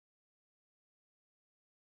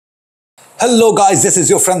Hello guys, this is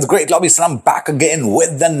your friend the Great Lobbyist and I'm back again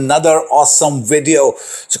with another awesome video.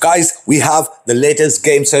 So guys, we have the latest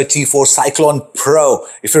GameSir T4 Cyclone Pro.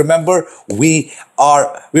 If you remember, we've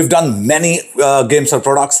done many GameSir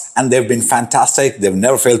products and they've been fantastic. They've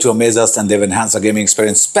never failed to amaze us and they've enhanced our gaming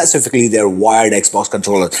experience, specifically their wired Xbox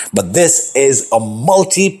controller. But this is a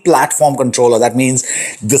multi-platform controller. That means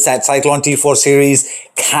the Cyclone T4 series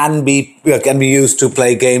can be used to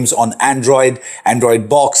play games on Android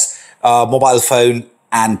box, mobile phone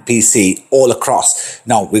and PC all across.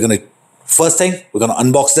 Now we're going to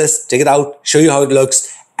unbox this, take it out, show you how it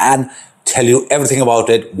looks and tell you everything about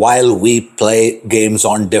it while we play games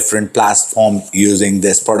on different platforms using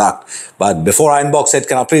this product. But before I unbox it,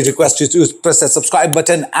 can I please request you to press the subscribe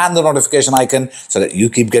button and the notification icon so that you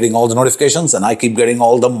keep getting all the notifications and I keep getting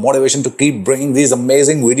all the motivation to keep bringing these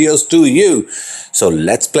amazing videos to you. So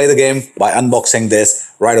let's play the game by unboxing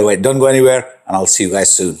this right away. Don't go anywhere and I'll see you guys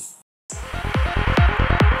soon.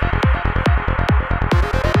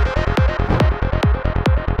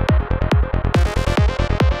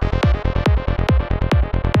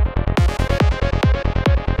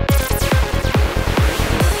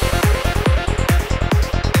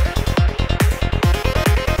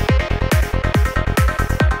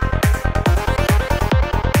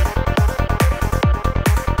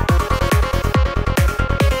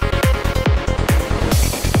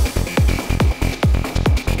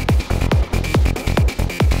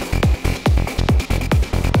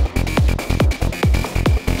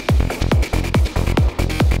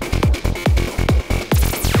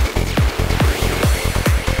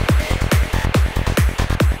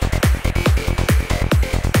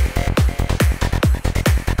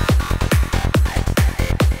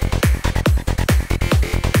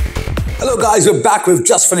 Hello guys, we're back. We've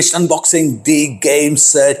just finished unboxing the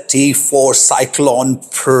GameSir T4 Cyclone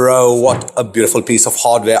Pro. What a beautiful piece of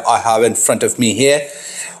hardware I have in front of me here.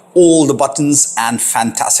 All the buttons and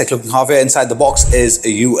fantastic looking hardware. Inside the box is a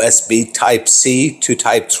USB Type-C to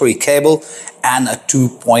Type-3 cable and a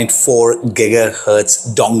 2.4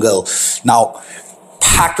 gigahertz dongle. Now,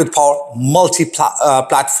 packed with power,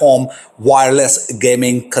 multi-platform wireless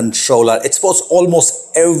gaming controller. It supports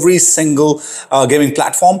almost every single gaming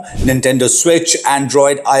platform: Nintendo Switch,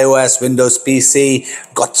 Android, iOS, Windows PC.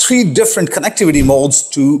 Got 3 different connectivity modes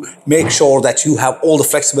to make sure that you have all the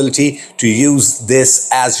flexibility to use this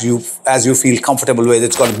as you feel comfortable with.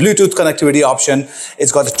 It's got a Bluetooth connectivity option.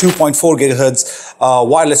 It's got a 2.4 gigahertz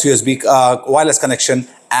wireless connection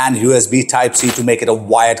and USB Type-C to make it a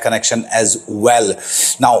wired connection as well.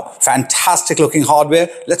 Now, fantastic looking hardware.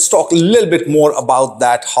 Let's talk a little bit more about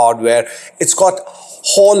that hardware. It's got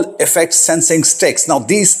Hall effect sensing sticks. Now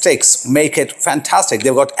these sticks make it fantastic.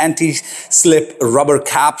 They've got anti-slip rubber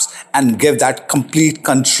caps and give that complete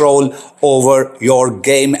control over your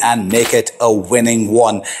game and make it a winning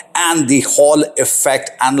one. And the Hall effect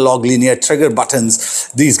analog linear trigger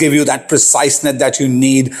buttons. These give you that preciseness that you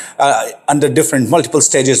need under multiple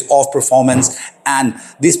stages of performance. And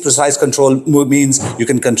this precise control means you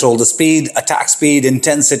can control the speed, attack speed,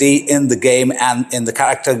 intensity in the game and in the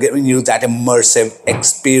character, giving you that immersive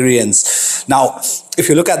experience. Now, if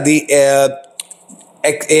you look at the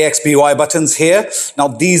AXBY buttons here, now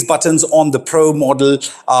these buttons on the Pro model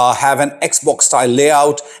have an Xbox style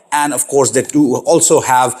layout, and of course they do also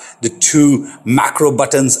have the 2 macro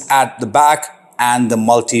buttons at the back and the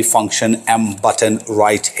multi-function M button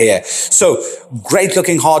right here. So great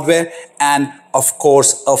looking hardware and of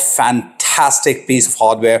course a fantastic piece of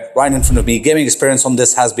hardware right in front of me. Gaming experience on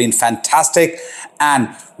this has been fantastic and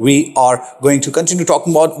we are going to continue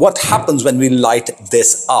talking about what happens when we light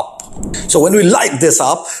this up. So when we light this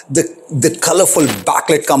up, the colorful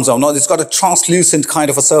backlit comes out. Now it's got a translucent kind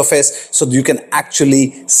of a surface so you can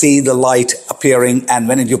actually see the light appearing, and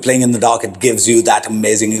when you're playing in the dark it gives you that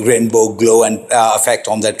amazing rainbow glow and effect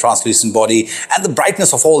on that translucent body. And the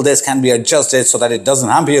brightness of all this can be adjusted so that it doesn't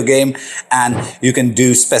hamper your game, and you can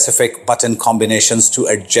do specific button combinations to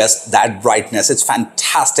adjust that brightness. It's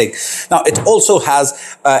fantastic. Now it also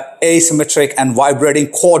has asymmetric and vibrating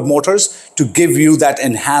quad motors to give you that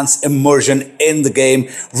enhanced immersion in the game,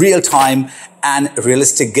 real time and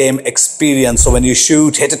realistic game experience. So when you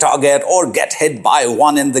shoot, hit a target or get hit by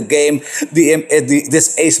one in the game,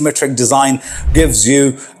 this asymmetric design gives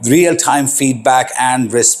you real-time feedback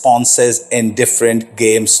and responses in different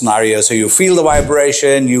game scenarios. So you feel the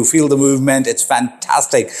vibration, you feel the movement. It's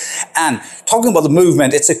fantastic. And talking about the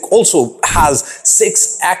movement, it also has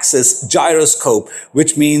 6-axis gyroscope,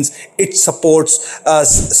 which means it supports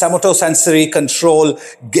somatosensory control,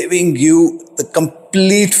 giving you the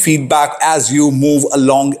complete feedback as you move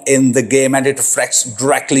along in the game, and it reflects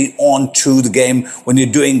directly onto the game when you're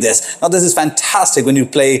doing this. Now, this is fantastic when you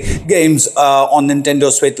play games on Nintendo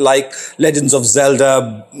Switch like Legends of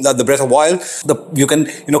Zelda, the Breath of the Wild. You can,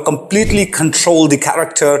 completely control the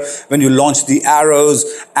character when you launch the arrows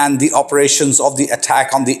and the operations of the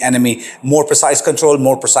attack on the enemy. More precise control,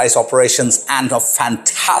 more precise operations, and a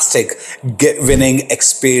fantastic winning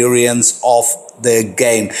experience of the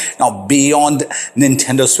game. Now, beyond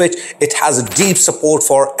Nintendo Switch, it has a deep support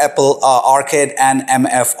for Apple Arcade and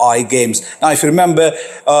MFI games. Now, if you remember,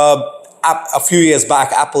 a few years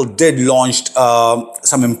back, Apple did launch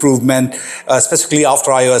some improvement, specifically after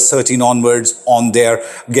iOS 13 onwards, on their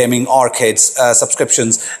gaming arcades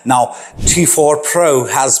subscriptions. Now, T4 Pro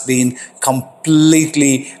has been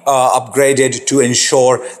completely upgraded to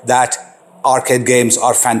ensure that arcade games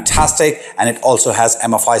are fantastic, and it also has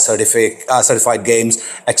MFI certified games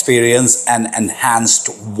experience, and enhanced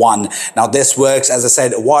one. Now, this works, as I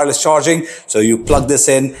said, wireless charging. So you plug this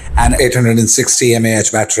in, and 860 mAh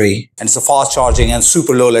battery, and it's a fast charging and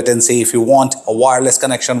super low latency. If you want a wireless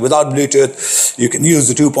connection without Bluetooth, you can use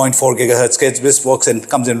the 2.4 gigahertz kit. This works and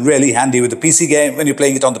comes in really handy with the PC game when you're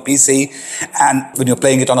playing it on the PC, and when you're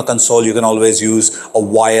playing it on a console, you can always use a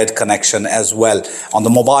wired connection as well. On the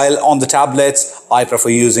mobile, on the tablet, I prefer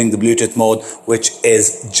using the Bluetooth mode, which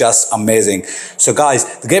is just amazing. So guys,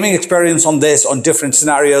 the gaming experience on this, on different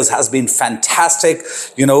scenarios, has been fantastic.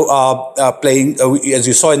 Playing, as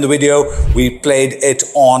you saw in the video, we played it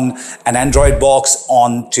on an Android box,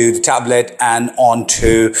 onto the tablet, and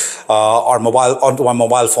onto my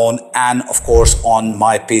mobile phone, and of course on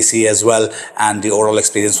my PC as well, and the overall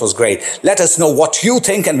experience was great. Let us know what you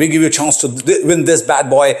think, and we give you a chance to win this bad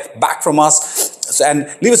boy back from us.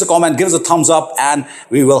 And leave us a comment, give us a thumbs up, and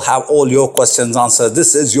we will have all your questions answered.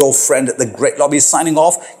 This is your friend, the Great Lobby, signing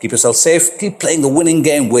off. Keep yourself safe. Keep playing the winning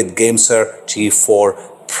game with GameSir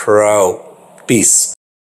T4 Pro. Peace.